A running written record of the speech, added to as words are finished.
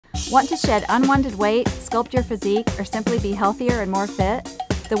Want to shed unwanted weight, sculpt your physique, or simply be healthier and more fit?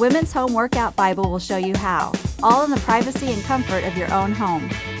 The Women's Home Workout Bible will show you how, all in the privacy and comfort of your own home.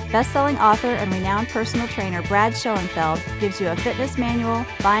 Best-selling author and renowned personal trainer Brad Schoenfeld gives you a fitness manual,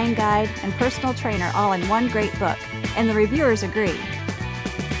 buying guide, and personal trainer all in one great book, and the reviewers agree.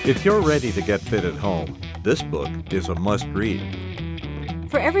 If you're ready to get fit at home, this book is a must-read.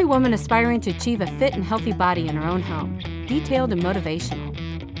 For every woman aspiring to achieve a fit and healthy body in her own home, detailed and motivational.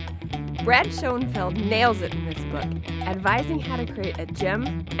 Brad Schoenfeld nails it in this book, advising how to create a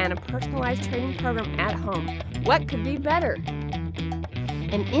gym and a personalized training program at home. What could be better?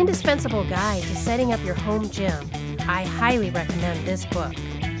 An indispensable guide to setting up your home gym. I highly recommend this book.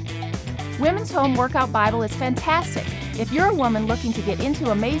 Women's Home Workout Bible is fantastic. If you're a woman looking to get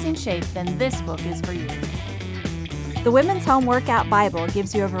into amazing shape, then this book is for you. The Women's Home Workout Bible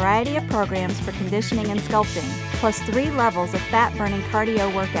gives you a variety of programs for conditioning and sculpting, plus 3 levels of fat-burning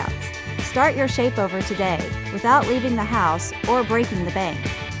cardio workouts. Start your shapeover today without leaving the house or breaking the bank.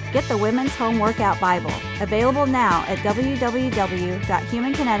 Get the Women's Home Workout Bible, available now at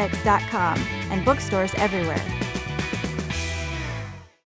www.humankinetics.com and bookstores everywhere.